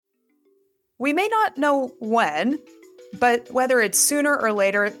We may not know when, but whether it's sooner or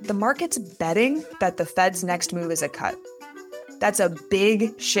later, the market's betting that the Fed's next move is a cut. That's a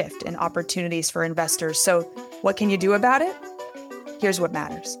big shift in opportunities for investors. So what can you do about it? Here's what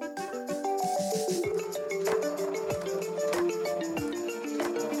matters.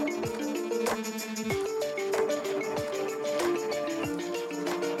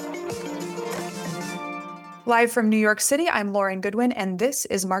 Live from New York City, I'm Lauren Goodwin, and this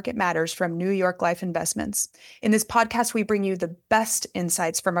is Market Matters from New York Life Investments. In this podcast, we bring you the best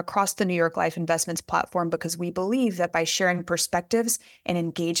insights from across the New York Life Investments platform because we believe that by sharing perspectives and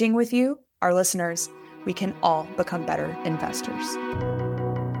engaging with you, our listeners, we can all become better investors.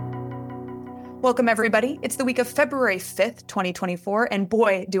 Welcome, everybody. It's the week of February 5th, 2024, and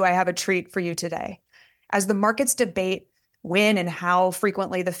boy, do I have a treat for you today. As the markets debate when and how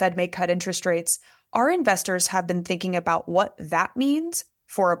frequently the Fed may cut interest rates, our investors have been thinking about what that means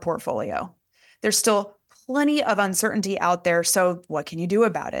for a portfolio. There's still plenty of uncertainty out there, so what can you do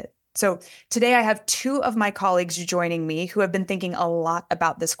about it? So today I have two of my colleagues joining me who have been thinking a lot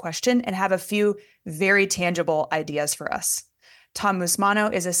about this question and have a few very tangible ideas for us. Tom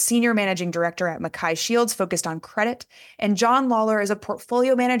Musmanno is a senior managing director at MacKay Shields focused on credit, and John Lawlor is a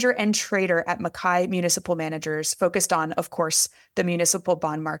portfolio manager and trader at MacKay Municipal Managers focused on, of course, the municipal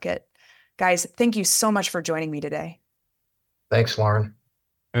bond market. Guys, thank you so much for joining me today. Thanks, Lauren.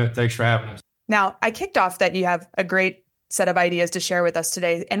 Thanks for having us. Now, I kicked off that you have a great set of ideas to share with us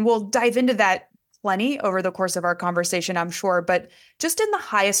today, and we'll dive into that plenty over the course of our conversation, I'm sure. But just in the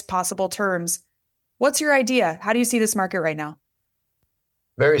highest possible terms, what's your idea? How do you see this market right now?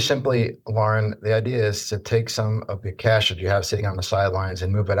 Very simply, Lauren, the idea is to take some of the cash that you have sitting on the sidelines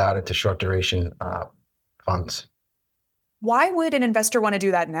and move it out into short duration funds. Why would an investor want to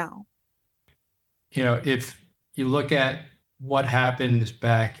do that now? You know, if you look at what happened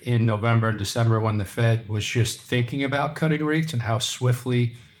back in November and December when the Fed was just thinking about cutting rates and how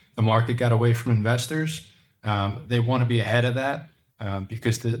swiftly the market got away from investors, they want to be ahead of that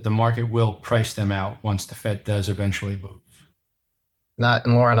because the market will price them out once the Fed does eventually move.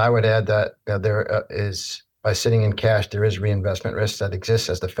 And Lauren, I would add that there is, by sitting in cash, there is reinvestment risk that exists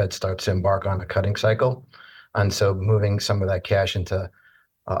as the Fed starts to embark on a cutting cycle. And so moving some of that cash into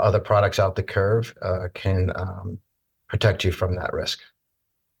other products out the curve can protect you from that risk.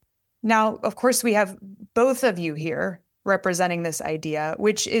 Now, of course, we have both of you here representing this idea,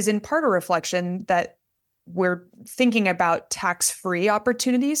 which is in part a reflection that we're thinking about tax-free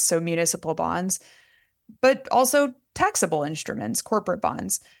opportunities, so municipal bonds, but also taxable instruments, corporate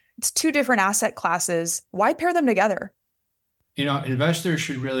bonds. It's two different asset classes. Why pair them together? You know, investors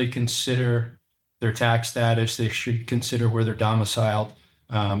should really consider their tax status. They should consider where they're domiciled.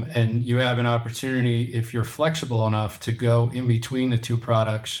 And you have an opportunity, if you're flexible enough, to go in between the two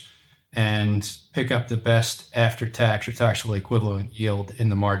products and pick up the best after-tax or taxable equivalent yield in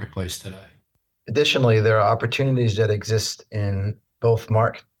the marketplace today. Additionally, there are opportunities that exist in both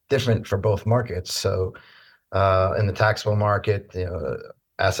different for both markets. So in the taxable market,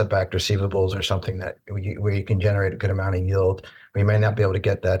 asset-backed receivables are something that where you can generate a good amount of yield. We may not be able to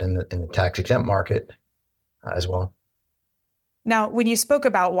get that in the tax-exempt market as well. Now, when you spoke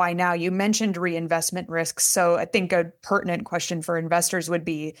about why now, you mentioned reinvestment risks. So I think a pertinent question for investors would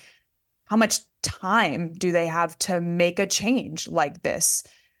be, how much time do they have to make a change like this,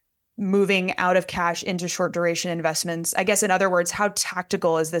 moving out of cash into short duration investments? I guess, in other words, how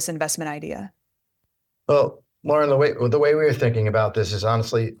tactical is this investment idea? Well, Lauren, the way we were thinking about this is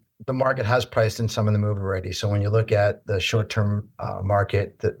honestly, the market has priced in some of the move already. So when you look at the short-term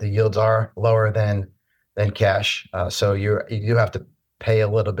market, the yields are lower than cash. So you do have to pay a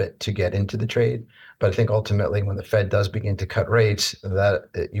little bit to get into the trade. But I think ultimately when the Fed does begin to cut rates,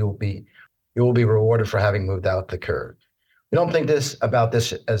 that you will be rewarded for having moved out the curve. We don't think about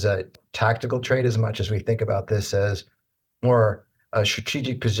this as a tactical trade as much as we think about this as more a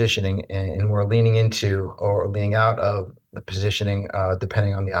strategic positioning, and we're leaning into or leaning out of the positioning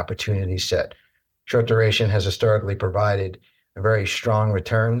depending on the opportunity set. Short duration has historically provided very strong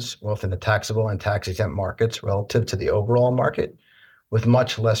returns, both in the taxable and tax-exempt markets relative to the overall market, with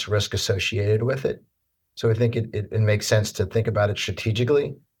much less risk associated with it. So we think it makes sense to think about it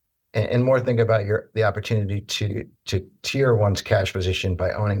strategically and more think about the opportunity to tier one's cash position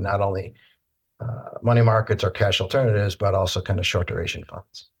by owning not only money markets or cash alternatives, but also kind of short duration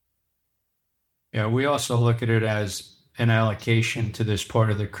funds. Yeah, we also look at it as an allocation to this part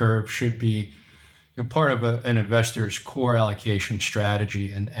of the curve should be part of an investor's core allocation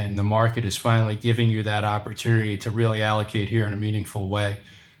strategy. And the market is finally giving you that opportunity to really allocate here in a meaningful way.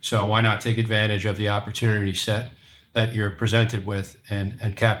 So why not take advantage of the opportunity set that you're presented with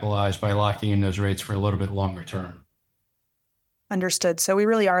and capitalize by locking in those rates for a little bit longer term. Understood. So we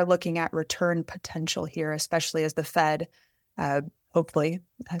really are looking at return potential here, especially as the Fed hopefully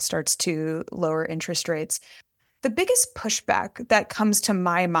starts to lower interest rates. The biggest pushback that comes to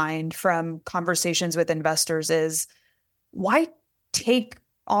my mind from conversations with investors is, why take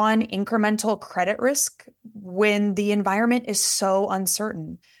on incremental credit risk when the environment is so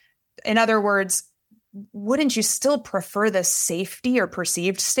uncertain? In other words, wouldn't you still prefer the safety or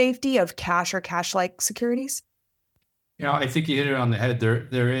perceived safety of cash or cash-like securities? I think you hit it on the head.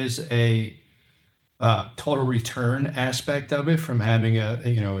 There is a total return aspect of it from having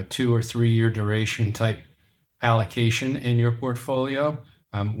a 2 or 3 year duration type allocation in your portfolio.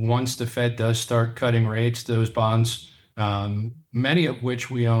 Once the Fed does start cutting rates, those bonds, many of which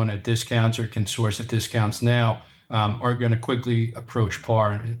we own at discounts or can source at discounts now, are going to quickly approach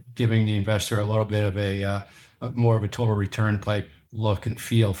par, giving the investor a little bit of a more of a total return type look and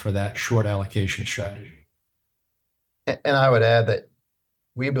feel for that short allocation strategy. And I would add that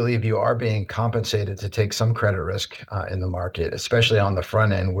we believe you are being compensated to take some credit risk in the market, especially on the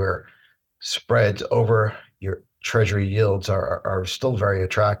front end where spreads over your treasury yields are still very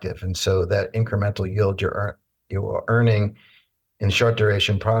attractive. And so that incremental yield you're earning in short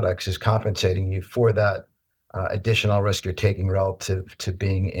duration products is compensating you for that additional risk you're taking relative to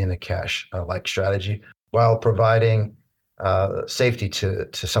being in a cash like strategy, while providing safety to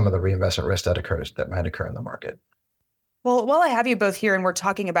some of the reinvestment risk that might occur in the market. Well, while I have you both here and we're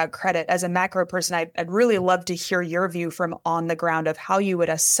talking about credit, as a macro person, I'd really love to hear your view from on the ground of how you would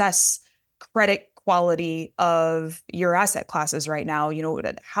assess credit quality of your asset classes right now.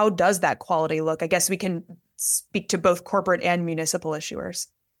 How does that quality look? I guess we can speak to both corporate and municipal issuers.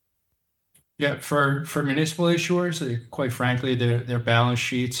 Yeah, for municipal issuers, quite frankly, their balance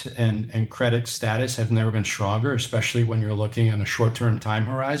sheets and credit status have never been stronger, especially when you're looking on a short-term time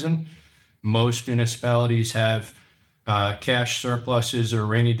horizon. Most municipalities have cash surpluses or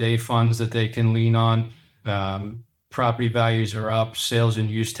rainy day funds that they can lean on. Property values are up, sales and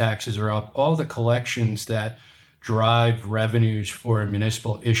use taxes are up. All the collections that drive revenues for a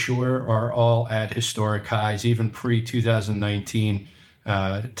municipal issuer are all at historic highs, even pre-2019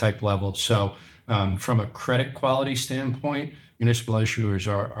 type levels. So from a credit quality standpoint, municipal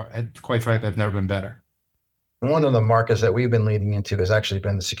issuers are quite frankly, have never been better. One of the markets that we've been leading into has actually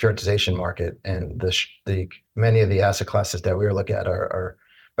been the securitization market, and many of the asset classes that we were looking at are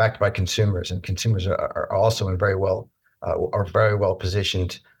backed by consumers, and consumers are also very well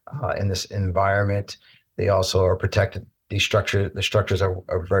positioned in this environment. They also are protected. The structures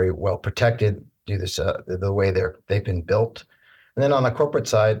are very well protected due to the way they've been built. And then on the corporate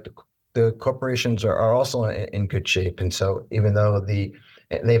side, the corporations are also in good shape, and so even though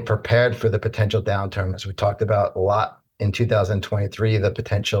they've prepared for the potential downturn, as we talked about a lot in 2023, the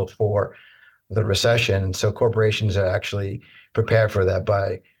potential for the recession. So corporations are actually prepared for that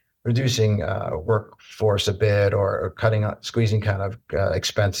by reducing workforce a bit or squeezing kind of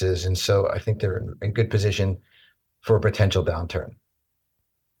expenses. And so I think they're in good position for a potential downturn.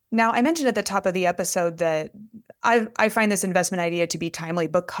 Now, I mentioned at the top of the episode that I find this investment idea to be timely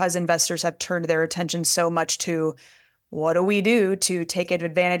because investors have turned their attention so much to what do we do to take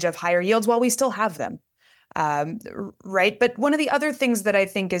advantage of higher yields while we still have them, right? But one of the other things that I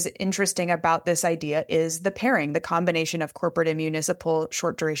think is interesting about this idea is the pairing, the combination of corporate and municipal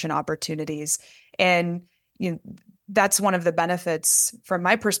short duration opportunities. And that's one of the benefits from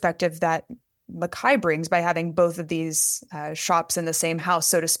my perspective that MacKay brings by having both of these shops in the same house,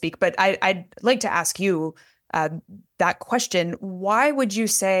 so to speak. But I'd like to ask you that question. Why would you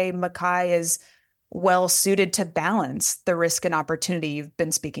say MacKay is well suited to balance the risk and opportunity you've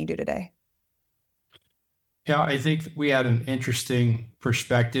been speaking to today? Yeah, I think we had an interesting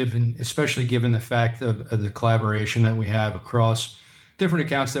perspective, and especially given the fact of the collaboration that we have across different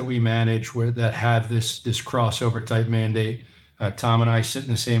accounts that we manage that have this crossover type mandate. Tom and I sit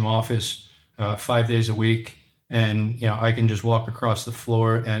in the same office 5 days a week, and I can just walk across the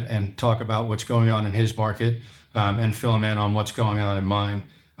floor and talk about what's going on in his market and fill him in on what's going on in mine.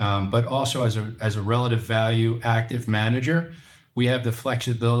 But also as a relative value active manager, we have the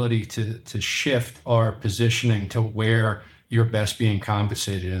flexibility to shift our positioning to where you're best being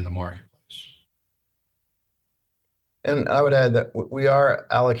compensated in the marketplace. And I would add that we are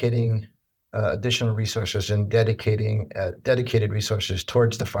allocating additional resources and dedicated resources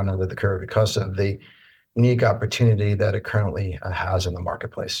towards the front end of the curve because of the unique opportunity that it currently has in the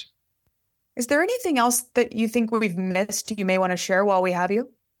marketplace. Is there anything else that you think we've missed you may want to share while we have you?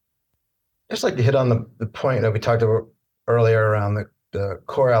 Just like to hit on the point that we talked about earlier around the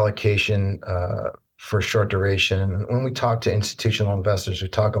core allocation for short duration. And when we talk to institutional investors, we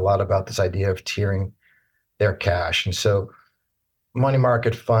talk a lot about this idea of tiering their cash. And so money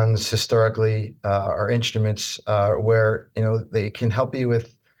market funds historically are instruments where they can help you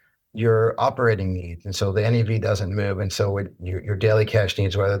with your operating needs, and so the NAV doesn't move, and so your daily cash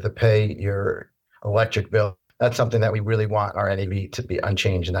needs, whether to pay your electric bill, that's something that we really want our NAV to be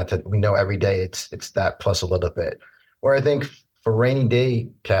unchanged, and that we know every day it's that plus a little bit. Or I think for rainy day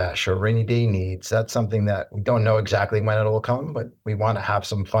cash or rainy day needs, that's something that we don't know exactly when it will come, but we want to have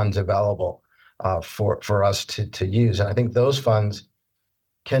some funds available for us to use, and I think those funds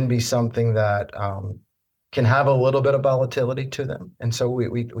can be something that can have a little bit of volatility to them. And so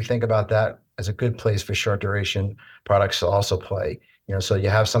we think about that as a good place for short duration products to also play. So you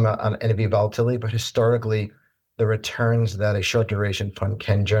have some on NAV volatility, but historically the returns that a short duration fund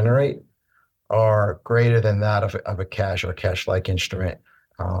can generate are greater than that of a cash or cash-like instrument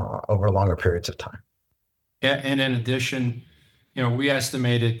over longer periods of time. Yeah, and in addition, we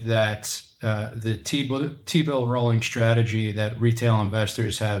estimated that the T-bill rolling strategy that retail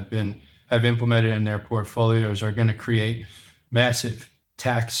investors have implemented in their portfolios are going to create massive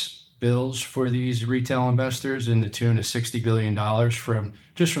tax bills for these retail investors in the tune of $60 billion from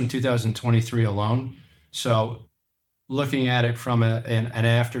 2023 alone. So looking at it from an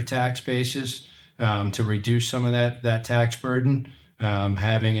after-tax basis to reduce some of that tax burden,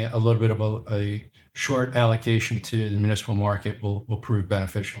 having a little bit of a short allocation to the municipal market will prove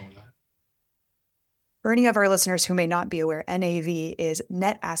beneficial in that. For any of our listeners who may not be aware, NAV is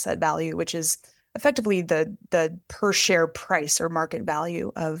net asset value, which is effectively the per share price or market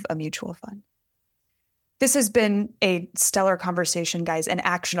value of a mutual fund. This has been a stellar conversation, guys, and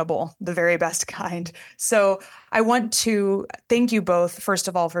actionable, the very best kind. So I want to thank you both, first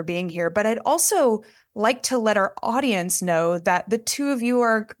of all, for being here, but I'd also like to let our audience know that the two of you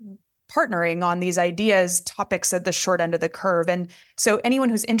are partnering on these ideas, topics at the short end of the curve. And so anyone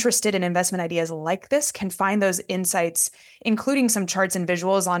who's interested in investment ideas like this can find those insights, including some charts and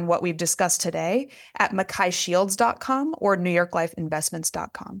visuals on what we've discussed today at MacKayShields.com or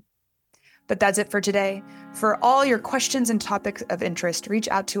NewYorkLifeInvestments.com. But that's it for today. For all your questions and topics of interest, reach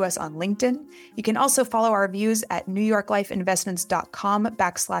out to us on LinkedIn. You can also follow our views at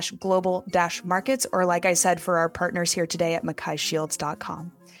NewYorkLifeInvestments.com/global-markets, or like I said, for our partners here today at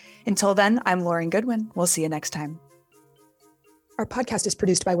MacKayShields.com. Until then, I'm Lauren Goodwin. We'll see you next time. Our podcast is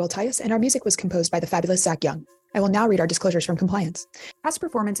produced by Will Tias, and our music was composed by the fabulous Zach Young. I will now read our disclosures from compliance. Past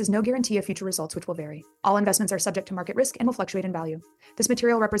performance is no guarantee of future results, which will vary. All investments are subject to market risk and will fluctuate in value. This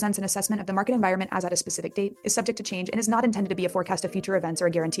material represents an assessment of the market environment as at a specific date, is subject to change, and is not intended to be a forecast of future events or a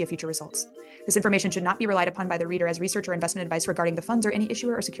guarantee of future results. This information should not be relied upon by the reader as research or investment advice regarding the funds or any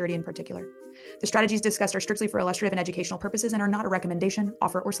issuer or security in particular. The strategies discussed are strictly for illustrative and educational purposes and are not a recommendation,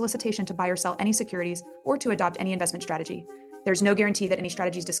 offer, or solicitation to buy or sell any securities or to adopt any investment strategy. There's no guarantee that any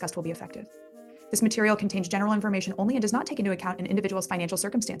strategies discussed will be effective. This material contains general information only and does not take into account an individual's financial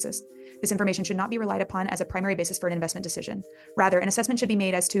circumstances. This information should not be relied upon as a primary basis for an investment decision. Rather, an assessment should be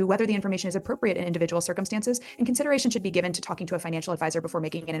made as to whether the information is appropriate in individual circumstances, and consideration should be given to talking to a financial advisor before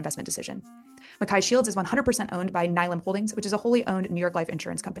making an investment decision. MacKay Shields is 100% owned by Nylum Holdings, which is a wholly owned New York Life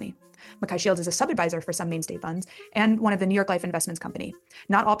Insurance company. MacKay Shields is a sub-advisor for some mainstay funds and one of the New York Life Investments Company.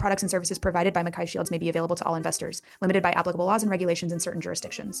 Not all products and services provided by MacKay Shields may be available to all investors, limited by applicable laws and regulations in certain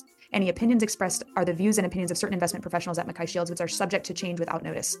jurisdictions. Any opinions expressed are the views and opinions of certain investment professionals at MacKay Shields, which are subject to change without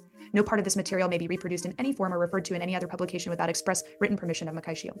notice. No part of this material may be reproduced in any form or referred to in any other publication without express written permission of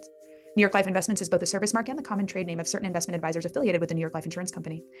MacKay Shields. New York Life Investments is both a service mark and the common trade name of certain investment advisors affiliated with the New York Life Insurance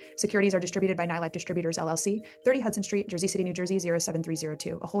Company. Securities are distributed by NyLife Distributors, LLC, 30 Hudson Street, Jersey City, New Jersey,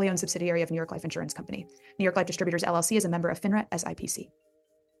 07302, a wholly owned subsidiary of New York Life Insurance Company. New York Life Distributors, LLC is a member of FINRA SIPC.